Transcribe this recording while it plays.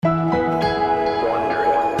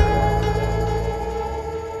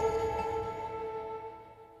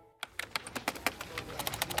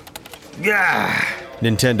Gah!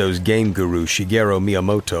 Nintendo's game guru Shigeru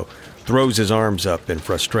Miyamoto throws his arms up in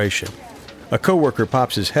frustration. A coworker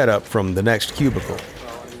pops his head up from the next cubicle.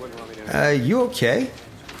 You okay?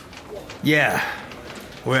 Yeah.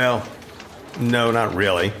 Well, no, not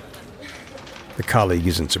really. The colleague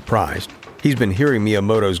isn't surprised. He's been hearing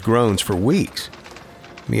Miyamoto's groans for weeks.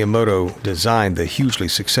 Miyamoto designed the hugely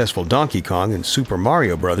successful Donkey Kong and Super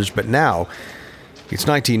Mario Bros., but now it's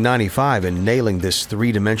 1995 and nailing this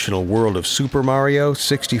three-dimensional world of Super Mario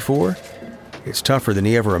 64? It's tougher than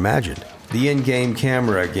he ever imagined. The in-game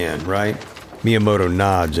camera again, right? Miyamoto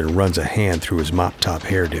nods and runs a hand through his mop-top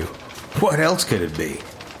hairdo. What else could it be?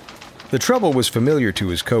 The trouble was familiar to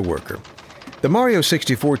his coworker. The Mario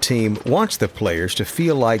 64 team wants the players to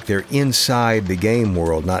feel like they're inside the game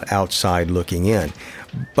world, not outside looking in.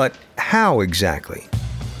 But how exactly?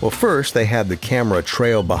 Well, first, they had the camera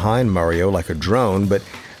trail behind Mario like a drone, but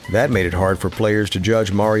that made it hard for players to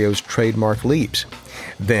judge Mario's trademark leaps.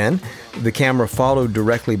 Then, the camera followed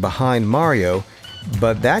directly behind Mario,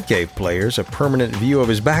 but that gave players a permanent view of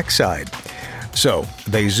his backside. So,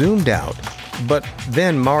 they zoomed out, but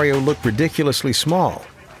then Mario looked ridiculously small.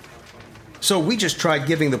 So we just tried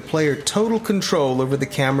giving the player total control over the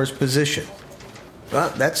camera's position. Well,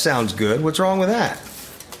 that sounds good. What's wrong with that?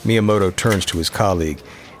 Miyamoto turns to his colleague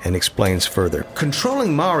and explains further.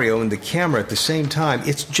 Controlling Mario and the camera at the same time,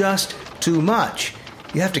 it's just too much.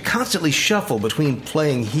 You have to constantly shuffle between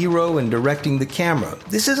playing hero and directing the camera.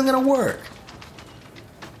 This isn't going to work.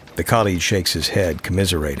 The colleague shakes his head,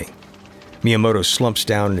 commiserating. Miyamoto slumps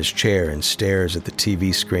down in his chair and stares at the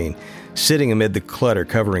TV screen, sitting amid the clutter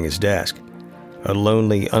covering his desk. A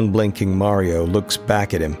lonely, unblinking Mario looks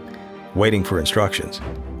back at him, waiting for instructions.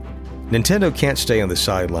 Nintendo can't stay on the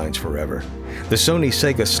sidelines forever. The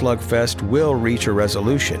Sony-Sega slugfest will reach a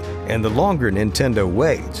resolution, and the longer Nintendo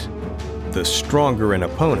waits, the stronger an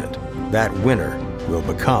opponent that winner will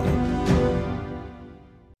become.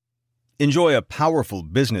 Enjoy a powerful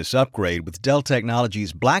business upgrade with Dell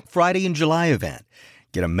Technologies' Black Friday and July event.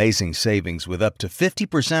 Get amazing savings with up to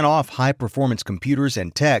 50% off high-performance computers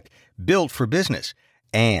and tech built for business,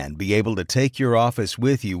 and be able to take your office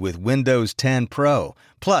with you with Windows 10 Pro.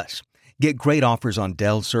 Plus, get great offers on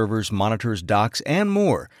Dell servers, monitors, docks, and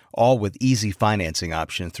more, all with easy financing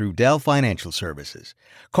option through Dell Financial Services.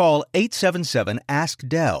 Call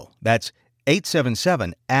 877-ASK-DELL. That's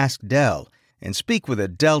 877-ASK-DELL. And speak with a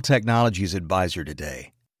Dell Technologies advisor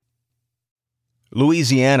today.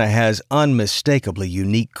 Louisiana has unmistakably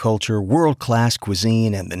unique culture, world-class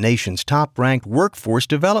cuisine, and the nation's top-ranked workforce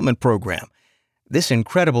development program. This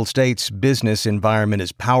incredible state's business environment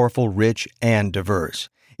is powerful, rich, and diverse.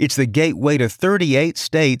 It's the gateway to 38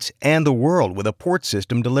 states and the world, with a port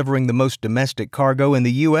system delivering the most domestic cargo in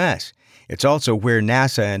the U.S. It's also where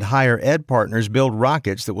NASA and higher ed partners build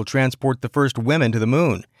rockets that will transport the first women to the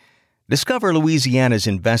moon. Discover Louisiana's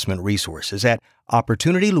investment resources at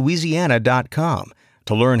OpportunityLouisiana.com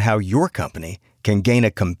to learn how your company can gain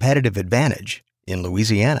a competitive advantage in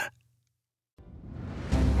Louisiana.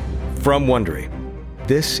 From Wondery,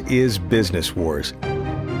 this is Business Wars.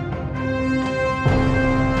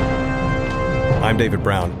 I'm David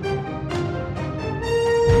Brown.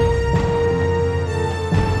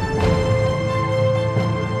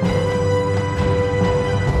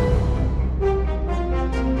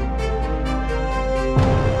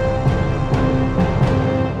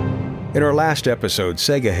 In our last episode,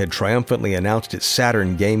 Sega had triumphantly announced its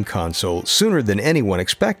Saturn game console sooner than anyone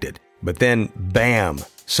expected. But then, bam,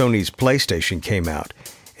 Sony's PlayStation came out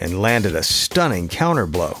and landed a stunning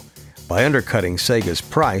counterblow by undercutting Sega's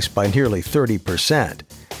price by nearly 30%.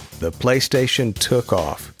 The PlayStation took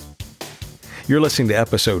off. You're listening to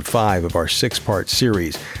Episode 5 of our 6-part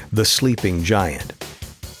series, The Sleeping Giant.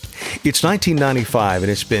 It's 1995,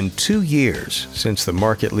 and it's been 2 years since the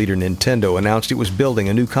market leader Nintendo announced it was building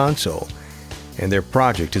a new console, and their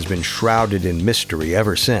project has been shrouded in mystery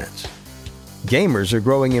ever since. Gamers are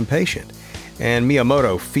growing impatient, and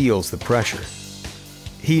Miyamoto feels the pressure.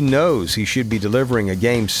 He knows he should be delivering a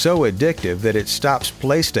game so addictive that it stops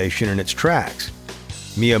PlayStation in its tracks.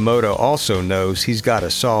 Miyamoto also knows he's got to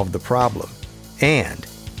solve the problem, and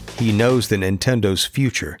he knows that Nintendo's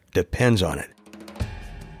future depends on it.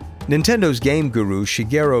 Nintendo's game guru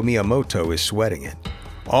Shigeru Miyamoto is sweating it.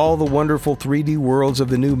 All the wonderful 3D worlds of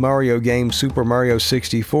the new Mario game Super Mario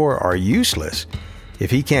 64 are useless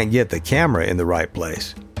if he can't get the camera in the right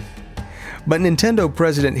place. But Nintendo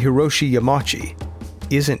President Hiroshi Yamauchi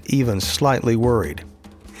isn't even slightly worried.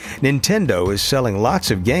 Nintendo is selling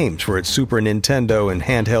lots of games for its Super Nintendo and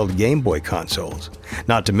handheld Game Boy consoles.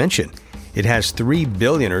 Not to mention, it has $3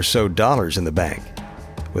 billion or so in the bank.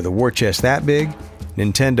 With a war chest that big,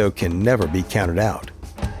 Nintendo can never be counted out.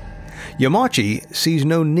 Yamachi sees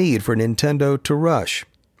no need for Nintendo to rush.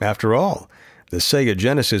 After all, the Sega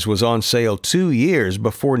Genesis was on sale 2 years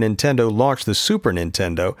before Nintendo launched the Super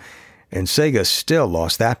Nintendo, and Sega still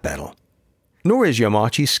lost that battle. Nor is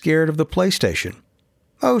Yamachi scared of the PlayStation.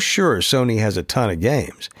 Oh sure, Sony has a ton of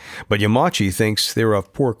games, but Yamachi thinks they're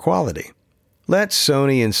of poor quality. Let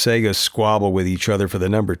Sony and Sega squabble with each other for the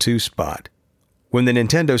number 2 spot. When the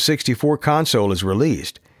Nintendo 64 console is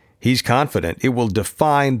released, he's confident it will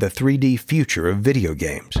define the 3D future of video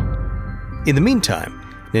games. In the meantime,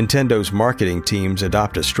 Nintendo's marketing teams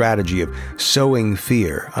adopt a strategy of sowing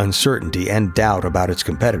fear, uncertainty, and doubt about its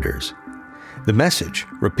competitors. The message,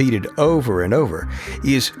 repeated over and over,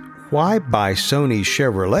 is why buy Sony's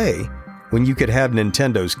Chevrolet when you could have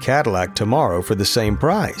Nintendo's Cadillac tomorrow for the same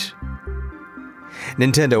price?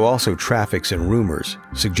 Nintendo also traffics in rumors,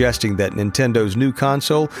 suggesting that Nintendo's new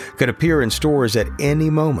console could appear in stores at any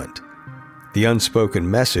moment. The unspoken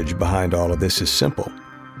message behind all of this is simple.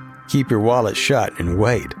 Keep your wallet shut and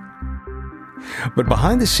wait. But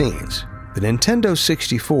behind the scenes, the Nintendo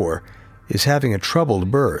 64 is having a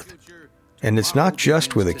troubled birth. And it's not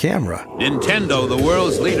just with a camera. Nintendo, the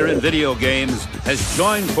world's leader in video games, has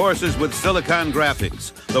joined forces with Silicon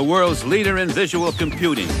Graphics, the world's leader in visual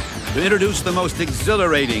computing, to introduce the most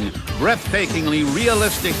exhilarating, breathtakingly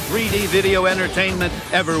realistic 3D video entertainment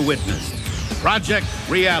ever witnessed. Project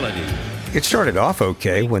Reality. It started off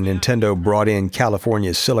okay when Nintendo brought in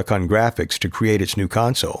California's Silicon Graphics to create its new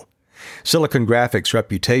console. Silicon Graphics'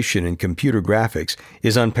 reputation in computer graphics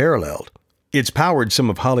is unparalleled. It's powered some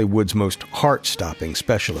of Hollywood's most heart-stopping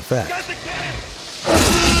special effects.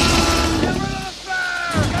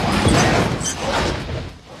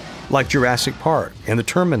 Like Jurassic Park and The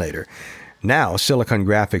Terminator. Now, Silicon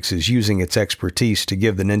Graphics is using its expertise to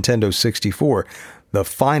give the Nintendo 64 the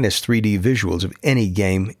finest 3D visuals of any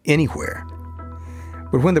game anywhere.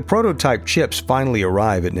 But when the prototype chips finally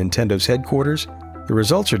arrive at Nintendo's headquarters, the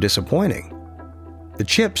results are disappointing. The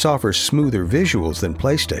chips offer smoother visuals than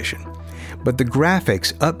PlayStation, but the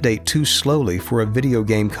graphics update too slowly for a video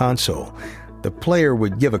game console. The player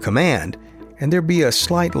would give a command, and there'd be a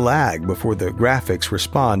slight lag before the graphics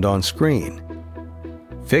respond on screen.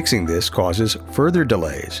 Fixing this causes further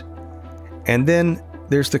delays. And then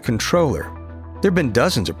there's the controller. There have been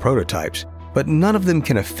dozens of prototypes, but none of them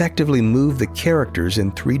can effectively move the characters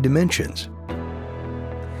in 3 dimensions.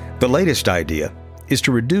 The latest idea is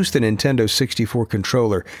to reduce the Nintendo 64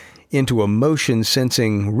 controller into a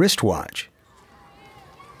motion-sensing wristwatch.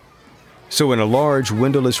 So in a large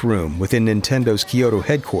windowless room within Nintendo's Kyoto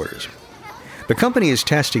headquarters, the company is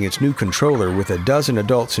testing its new controller with a dozen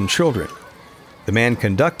adults and children. The man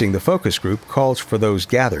conducting the focus group calls for those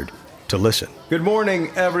gathered to listen. Good morning,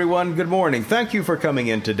 everyone. Good morning. Thank you for coming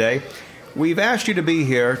in today. We've asked you to be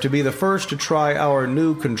here to be the first to try our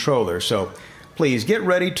new controller, so please get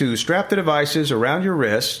ready to strap the devices around your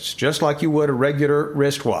wrists just like you would a regular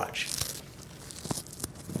wristwatch.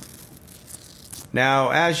 Now,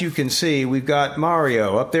 as you can see, we've got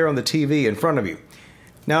Mario up there on the TV in front of you.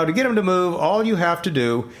 Now, to get him to move, all you have to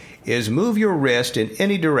do is move your wrist in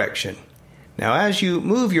any direction. Now, as you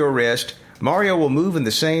move your wrist, Mario will move in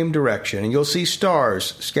the same direction, and you'll see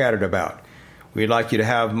stars scattered about. We'd like you to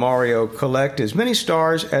have Mario collect as many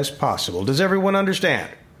stars as possible. Does everyone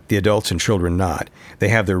understand? The adults and children nod. They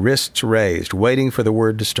have their wrists raised, waiting for the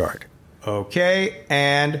word to start. Okay,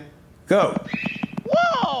 and go.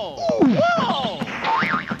 Whoa! Whoa!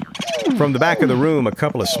 From the back of the room, a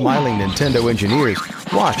couple of smiling Nintendo engineers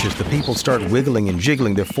watch as the people start wiggling and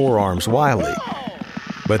jiggling their forearms wildly.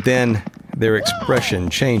 But then their expression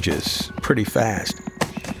changes pretty fast.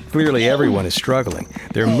 Clearly everyone is struggling.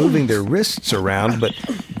 They're moving their wrists around, but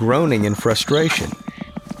groaning in frustration.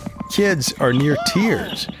 Kids are near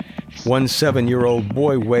tears. One 7-year-old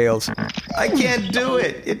boy wails, "I can't do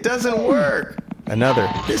it! It doesn't work!" Another,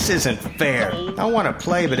 "This isn't fair. I want to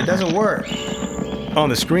play, but it doesn't work." On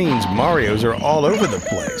the screens, Marios are all over the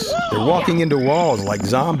place. They're walking into walls like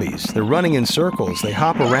zombies. They're running in circles. They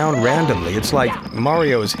hop around randomly. It's like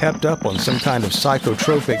Mario is hepped up on some kind of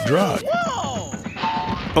psychotropic drug.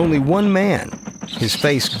 Only one man, his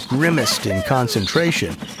face grimaced in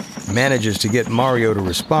concentration, manages to get Mario to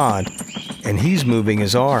respond, and he's moving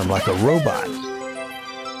his arm like a robot.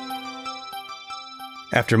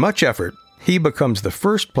 After much effort, he becomes the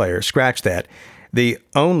first player, scratch that, the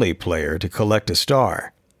only player to collect a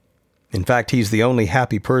star. In fact, he's the only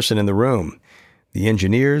happy person in the room. The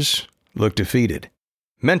engineers look defeated.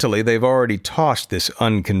 Mentally, they've already tossed this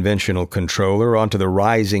unconventional controller onto the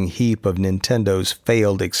rising heap of Nintendo's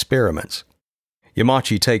failed experiments.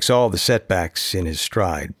 Yamachi takes all the setbacks in his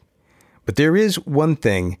stride. But But there is one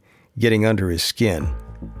thing getting under his skin.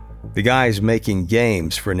 The guys making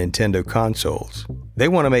games for Nintendo consoles. They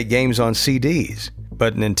want to make games on CDs,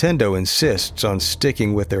 but Nintendo insists on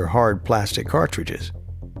sticking with their hard plastic cartridges.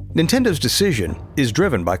 Nintendo's decision is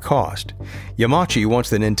driven by cost. Yamachi wants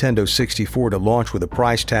the Nintendo 64 to launch with a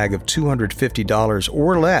price tag of $250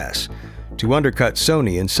 or less to undercut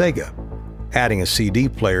Sony and Sega. Adding a CD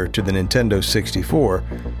player to the Nintendo 64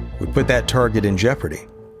 would put that target in jeopardy.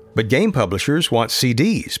 But game publishers want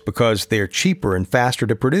CDs because they're cheaper and faster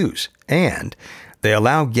to produce, and they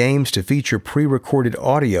allow games to feature pre-recorded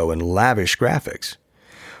audio and lavish graphics.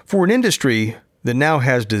 For an industry that now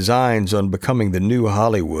has designs on becoming the new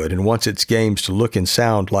Hollywood and wants its games to look and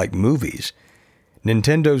sound like movies,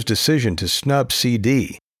 Nintendo's decision to snub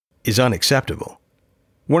CD is unacceptable.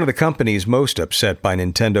 One of the companies most upset by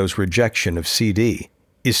Nintendo's rejection of CD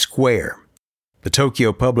is Square. The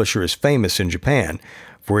Tokyo publisher is famous in Japan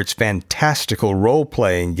for its fantastical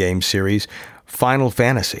role-playing game series, Final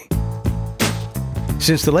Fantasy.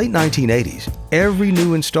 Since the late 1980s, every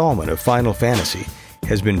new installment of Final Fantasy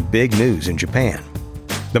has been big news in Japan.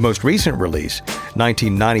 The most recent release,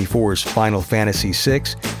 1994's Final Fantasy VI,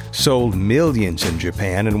 sold millions in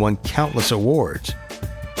Japan and won countless awards.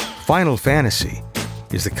 Final Fantasy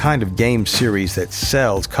is the kind of game series that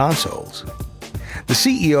sells consoles. The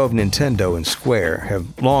CEO of Nintendo and Square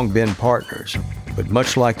have long been partners, but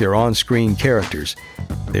much like their on-screen characters,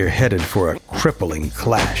 they're headed for a crippling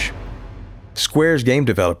clash. Square's game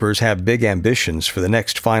developers have big ambitions for the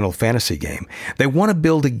next Final Fantasy game. They want to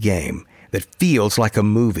build a game that feels like a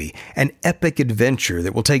movie, an epic adventure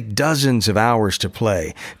that will take dozens of hours to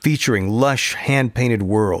play, featuring lush, hand-painted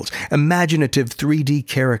worlds, imaginative 3D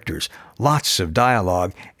characters, lots of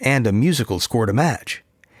dialogue, and a musical score to match.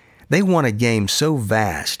 They want a game so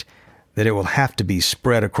vast that it will have to be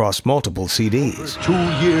spread across multiple CDs. 2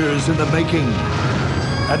 years in the making,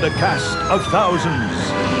 and a cast of thousands.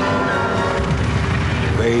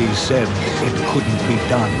 They said it couldn't be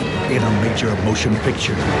done in a major motion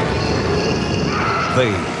picture.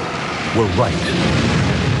 They were right.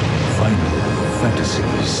 Final Fantasy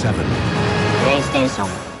VII. PlayStation.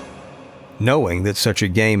 Knowing that such a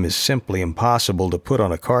game is simply impossible to put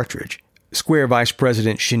on a cartridge, Square Vice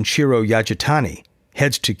President Shinichiro Yajitani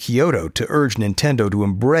heads to Kyoto to urge Nintendo to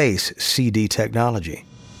embrace CD technology.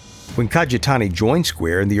 When Kajitani joined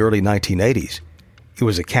Square in the early 1980s, it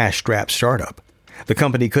was a cash-strapped startup. The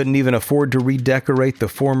company couldn't even afford to redecorate the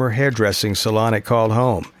former hairdressing salon it called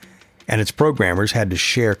home, and its programmers had to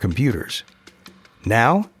share computers.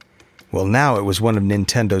 Now? Well, now it was one of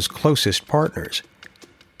Nintendo's closest partners.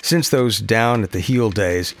 Since those down-at-the-heel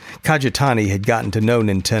days, Kajitani had gotten to know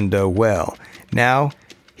Nintendo well. Now,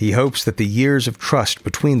 he hopes that the years of trust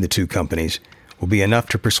between the two companies will be enough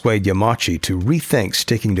to persuade Yamachi to rethink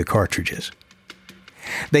sticking to cartridges.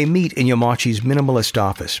 They meet in Yamachi's minimalist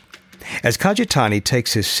office. As Kajitani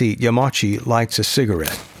takes his seat, Yamachi lights a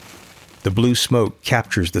cigarette. The blue smoke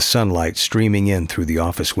captures the sunlight streaming in through the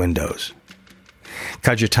office windows.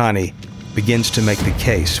 Kajitani begins to make the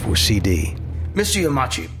case for CD. Mr.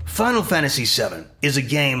 Yamachi, Final Fantasy VII is a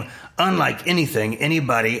game unlike anything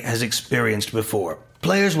anybody has experienced before.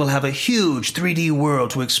 Players will have a huge 3D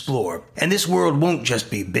world to explore, and this world won't just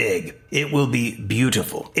be big. It will be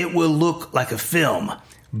beautiful. It will look like a film,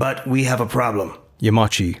 but we have a problem.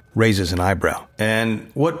 Yamachi raises an eyebrow. And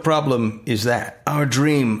what problem is that? Our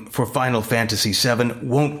dream for Final Fantasy VII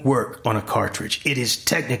won't work on a cartridge. It is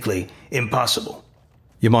technically impossible.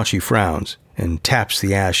 Yamachi frowns and taps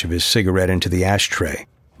the ash of his cigarette into the ashtray,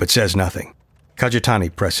 but says nothing.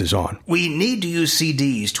 Kajitani presses on. We need to use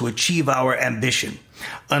CDs to achieve our ambition.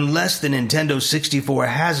 Unless the Nintendo 64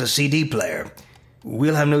 has a CD player,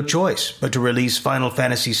 we'll have no choice but to release Final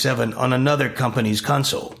Fantasy VII on another company's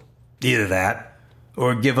console. Either that,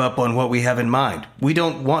 or give up on what we have in mind. We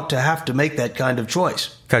don't want to have to make that kind of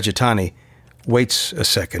choice. Kajitani waits a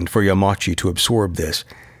second for Yamachi to absorb this,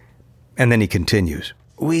 and then he continues.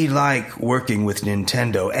 We like working with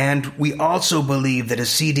Nintendo, and we also believe that a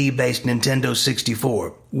CD-based Nintendo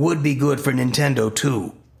 64 would be good for Nintendo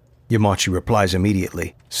too. Yamachi replies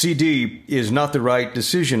immediately. CD is not the right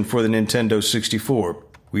decision for the Nintendo 64.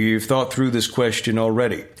 We've thought through this question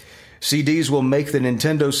already. CDs will make the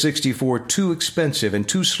Nintendo 64 too expensive and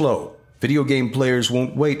too slow. Video game players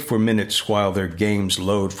won't wait for minutes while their games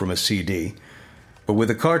load from a CD. But with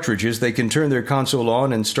the cartridges, they can turn their console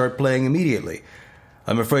on and start playing immediately.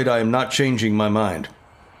 I'm afraid I am not changing my mind.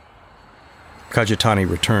 Kajitani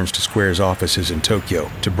returns to Square's offices in Tokyo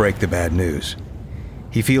to break the bad news.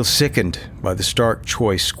 He feels sickened by the stark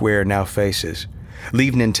choice Square now faces.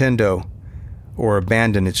 Leave Nintendo or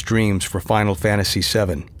abandon its dreams for Final Fantasy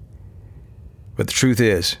VII. But the truth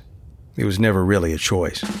is, it was never really a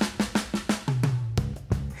choice.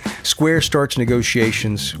 Square starts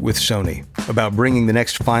negotiations with Sony about bringing the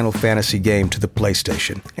next Final Fantasy game to the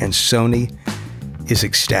PlayStation, and Sony is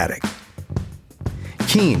ecstatic.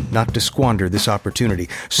 Keen not to squander this opportunity,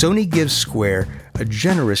 Sony gives Square a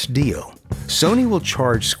generous deal. Sony will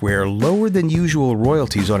charge Square lower than usual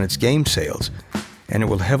royalties on its game sales, and it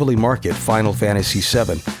will heavily market Final Fantasy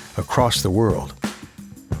VII across the world.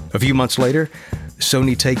 A few months later,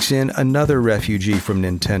 Sony takes in another refugee from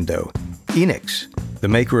Nintendo, Enix, the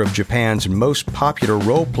maker of Japan's most popular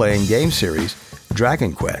role-playing game series,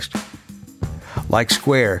 Dragon Quest. Like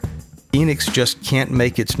Square, Enix just can't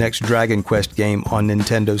make its next Dragon Quest game on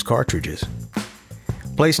Nintendo's cartridges.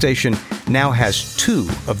 PlayStation now has two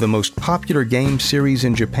of the most popular game series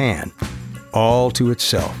in Japan, all to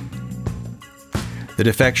itself. The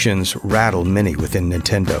defections rattle many within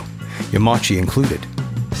Nintendo, Yamachi included.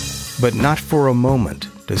 But not for a moment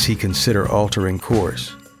does he consider altering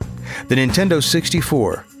course. The Nintendo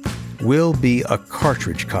 64 will be a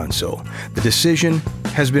cartridge console. The decision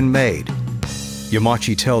has been made.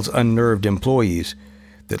 Yamachi tells unnerved employees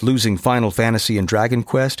that losing Final Fantasy and Dragon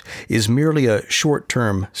Quest is merely a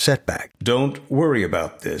short-term setback. Don't worry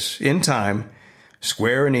about this. In time,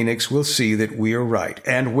 Square and Enix will see that we are right.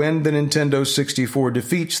 And when the Nintendo 64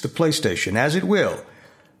 defeats the PlayStation, as it will,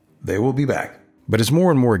 they will be back. But as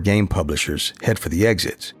more and more game publishers head for the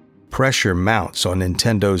exits, pressure mounts on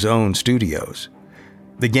Nintendo's own studios.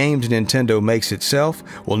 The games Nintendo makes itself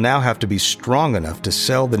will now have to be strong enough to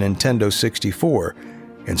sell the Nintendo 64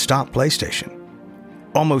 and stop PlayStation.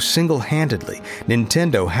 Almost single-handedly,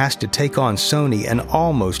 Nintendo has to take on Sony and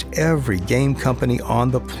almost every game company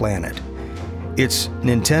on the planet. It's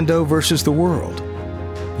Nintendo versus the world.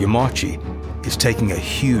 Yamachi is taking a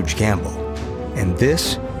huge gamble. And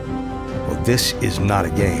this is not a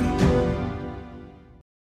game.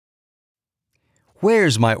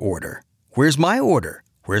 Where's my order? Where's my order?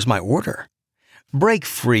 Where's my order? Break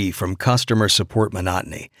free from customer support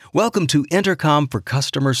monotony. Welcome to Intercom for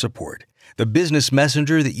Customer Support, the business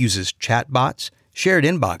messenger that uses chatbots, shared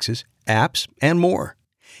inboxes, apps, and more.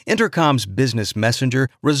 Intercom's business messenger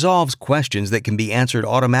resolves questions that can be answered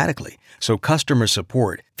automatically, so customer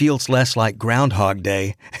support feels less like Groundhog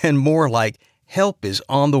Day and more like help is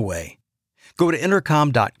on the way. Go to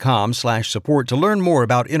intercom.com/support to learn more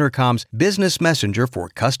about Intercom's business messenger for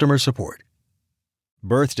customer support.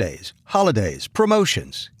 Birthdays, holidays,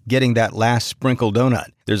 promotions, getting that last sprinkle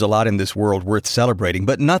donut. There's a lot in this world worth celebrating,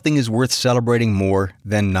 but nothing is worth celebrating more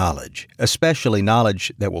than knowledge, especially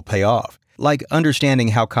knowledge that will pay off, like understanding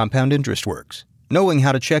how compound interest works, knowing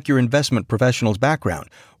how to check your investment professional's background,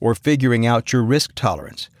 or figuring out your risk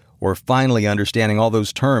tolerance, or finally understanding all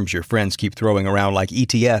those terms your friends keep throwing around like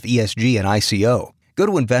ETF, ESG, and ICO. Go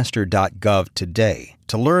to investor.gov today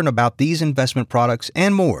to learn about these investment products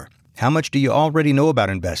and more. How much do you already know about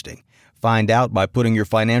investing? Find out by putting your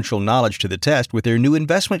financial knowledge to the test with their new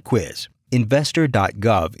investment quiz.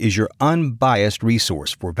 Investor.gov is your unbiased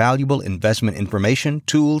resource for valuable investment information,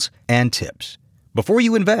 tools, and tips. Before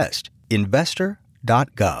you invest,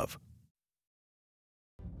 investor.gov.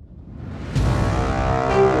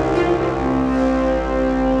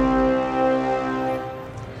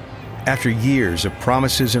 After years of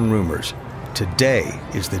promises and rumors, today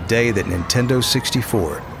is the day that Nintendo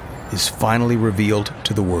 64 is finally revealed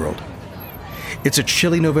to the world. It's a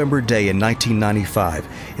chilly November day in 1995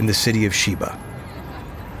 in the city of Shiba.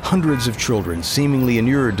 Hundreds of children, seemingly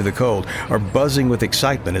inured to the cold, are buzzing with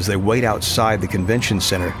excitement as they wait outside the convention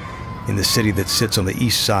center in the city that sits on the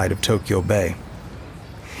east side of Tokyo Bay.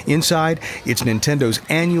 Inside, it's Nintendo's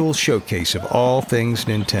annual showcase of all things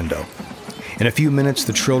Nintendo. In a few minutes,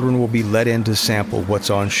 the children will be let in to sample what's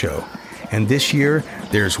on show. And this year,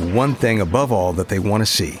 there's one thing above all that they want to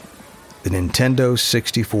see: the Nintendo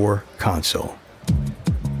 64 console.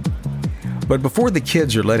 But before the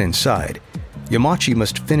kids are let inside, Yamachi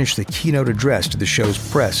must finish the keynote address to the show's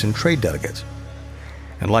press and trade delegates.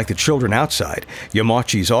 And like the children outside,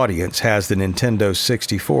 Yamachi's audience has the Nintendo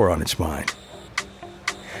 64 on its mind.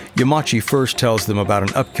 Yamachi first tells them about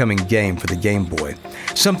an upcoming game for the Game Boy,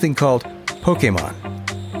 something called Pokémon.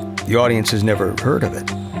 The audience has never heard of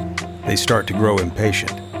it. They start to grow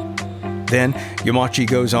impatient. Then, Yamachi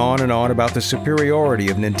goes on and on about the superiority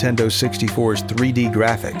of Nintendo 64's 3D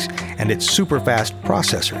graphics and its super-fast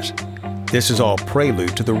processors. This is all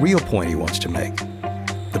prelude to the real point he wants to make.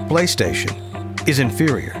 The PlayStation is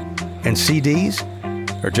inferior, and CDs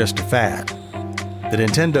are just a fad. The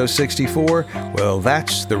Nintendo 64, well,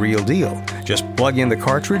 that's the real deal. Just plug in the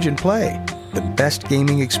cartridge and play. The best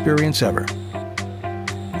gaming experience ever.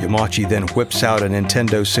 Yamachi then whips out a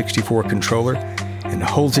Nintendo 64 controller and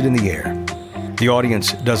holds it in the air. The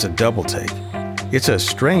audience does a double take. It's a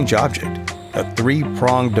strange object, a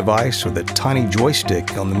 3-pronged device with a tiny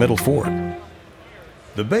joystick on the middle fork.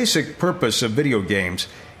 The basic purpose of video games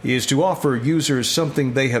is to offer users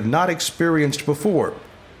something they have not experienced before.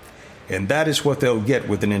 And that is what they'll get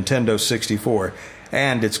with the Nintendo 64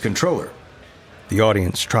 and its controller. The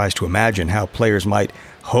audience tries to imagine how players might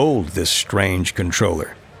hold this strange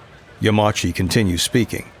controller. Yamachi continues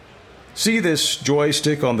speaking. See this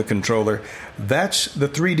joystick on the controller? That's the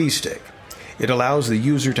 3D stick. It allows the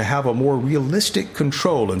user to have a more realistic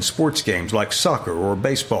control in sports games like soccer or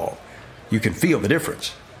baseball. You can feel the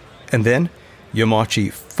difference. And then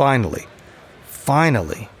Yamachi finally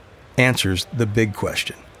answers the big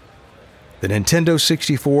question. The Nintendo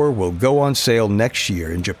 64 will go on sale next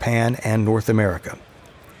year in Japan and North America.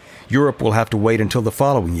 Europe will have to wait until the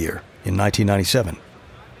following year, in 1997.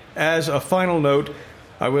 As a final note,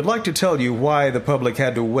 I would like to tell you why the public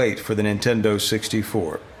had to wait for the Nintendo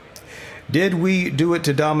 64. Did we do it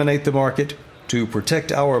to dominate the market, to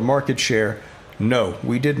protect our market share? No,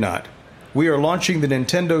 we did not. We are launching the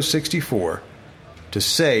Nintendo 64 to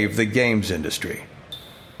save the games industry.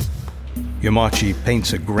 Yamachi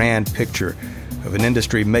paints a grand picture of an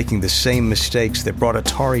industry making the same mistakes that brought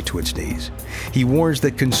Atari to its knees. He warns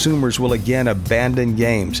that consumers will again abandon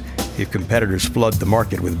games if competitors flood the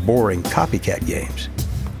market with boring copycat games.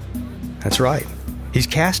 That's right. He's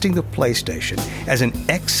casting the PlayStation as an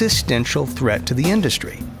existential threat to the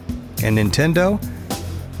industry. And Nintendo?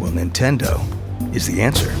 Well, Nintendo is the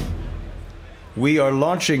answer. We are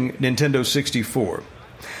launching Nintendo 64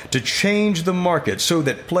 to change the market so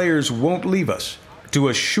that players won't leave us, to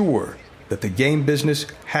assure that the game business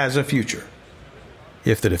has a future.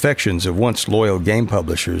 If the defections of once loyal game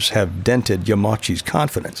publishers have dented Yamachi's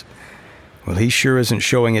confidence, well, he sure isn't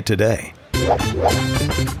showing it today.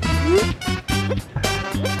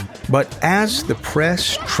 But as the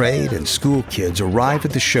press, trade, and school kids arrive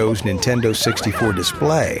at the show's Nintendo 64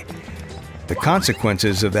 display, the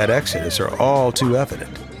consequences of that exodus are all too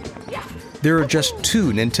evident. There are just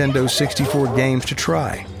 2 Nintendo 64 games to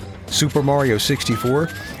try, Super Mario 64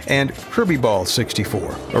 and Kirby Ball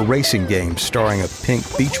 64, a racing game starring a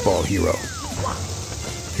pink beach ball hero.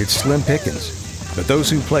 It's slim pickings, but those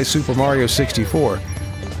who play Super Mario 64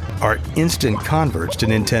 are instant converts to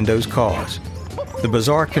Nintendo's cause. The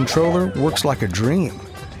bizarre controller works like a dream.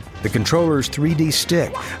 The controller's 3D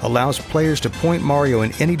stick allows players to point Mario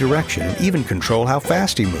in any direction and even control how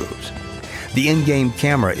fast he moves. The in-game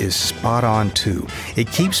camera is spot on too.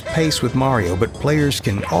 It keeps pace with Mario, but players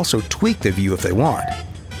can also tweak the view if they want.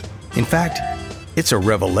 In fact, it's a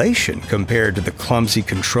revelation compared to the clumsy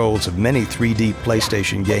controls of many 3D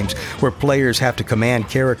PlayStation games where players have to command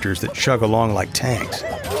characters that chug along like tanks.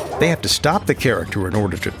 They have to stop the character in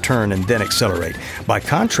order to turn and then accelerate. By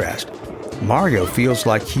contrast, Mario feels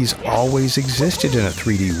like he's always existed in a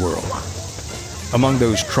 3D world. Among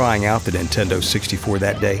those trying out the Nintendo 64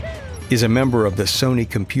 that day is a member of the Sony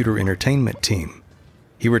Computer Entertainment team.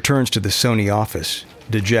 He returns to the Sony office,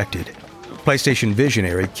 dejected. PlayStation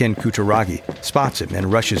visionary Ken Kutaragi spots him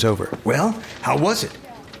and rushes over. Well, how was it?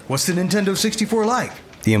 What's the Nintendo 64 like?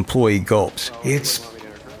 The employee gulps. It's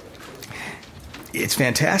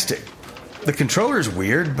fantastic. The controller's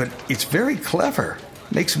weird, but it's very clever.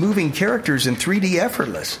 Makes moving characters in 3D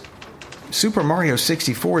effortless. Super Mario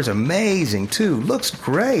 64 is amazing, too. Looks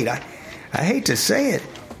great. I hate to say it,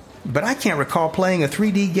 but I can't recall playing a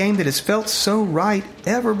 3D game that has felt so right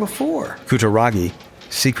ever before. Kutaragi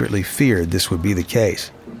secretly feared this would be the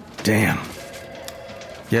case. Damn.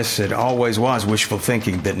 Yes, it always was wishful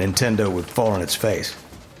thinking that Nintendo would fall on its face.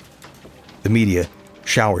 The media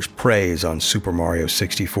showers praise on Super Mario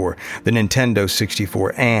 64, the Nintendo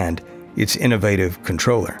 64, and its innovative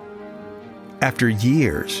controller. After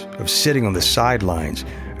years of sitting on the sidelines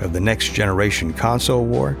of the next generation console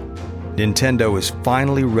war, Nintendo is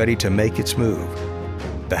finally ready to make its move.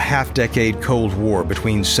 The half-decade Cold War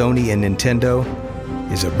between Sony and Nintendo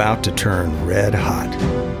is about to turn red hot.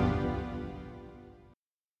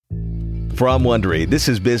 From Wondery, this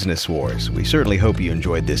is Business Wars. We certainly hope you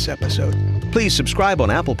enjoyed this episode. Please subscribe on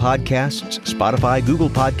Apple Podcasts, Spotify, Google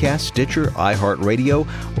Podcasts, Stitcher, iHeartRadio,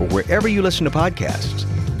 or wherever you listen to podcasts.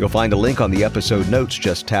 You'll find a link on the episode notes.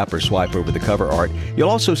 Just tap or swipe over the cover art. You'll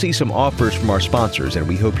also see some offers from our sponsors, and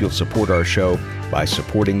we hope you'll support our show by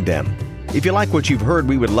supporting them. If you like what you've heard,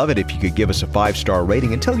 we would love it if you could give us a 5-star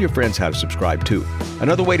rating and tell your friends how to subscribe too.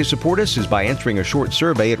 Another way to support us is by answering a short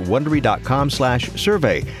survey at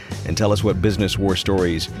Wondery.com/survey and tell us what business war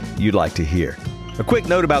stories you'd like to hear. A quick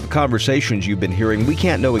note about the conversations you've been hearing. We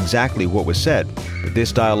can't know exactly what was said, but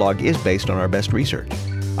this dialogue is based on our best research.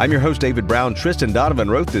 I'm your host, David Brown. Tristan Donovan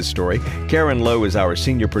wrote this story. Karen Lowe is our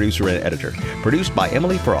senior producer and editor. Produced by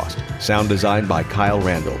Emily Frost. Sound designed by Kyle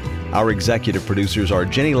Randall. Our executive producers are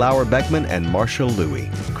Jenny Lauer-Beckman and Marshall Louie.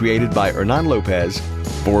 Created by Hernan Lopez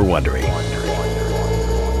for Wondery.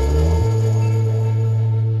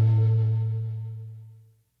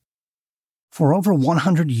 For over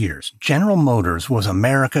 100 years, General Motors was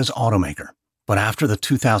America's automaker. But after the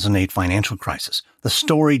 2008 financial crisis, the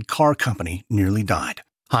storied car company nearly died.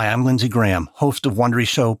 Hi, I'm Lindsey Graham, host of Wondery's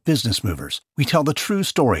show Business Movers. We tell the true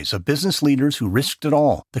stories of business leaders who risked it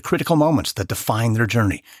all, the critical moments that defined their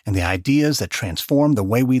journey, and the ideas that transform the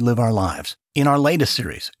way we live our lives. In our latest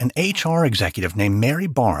series, an HR executive named Mary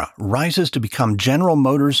Barra rises to become General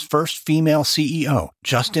Motors' first female CEO,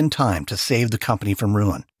 just in time to save the company from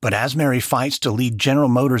ruin. But as Mary fights to lead General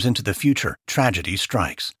Motors into the future, tragedy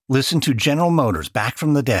strikes. Listen to General Motors Back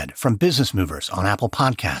from the Dead from Business Movers on Apple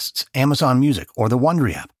Podcasts, Amazon Music, or the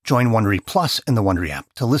Wondery app. Join Wondery Plus in the Wondery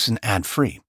app to listen ad-free.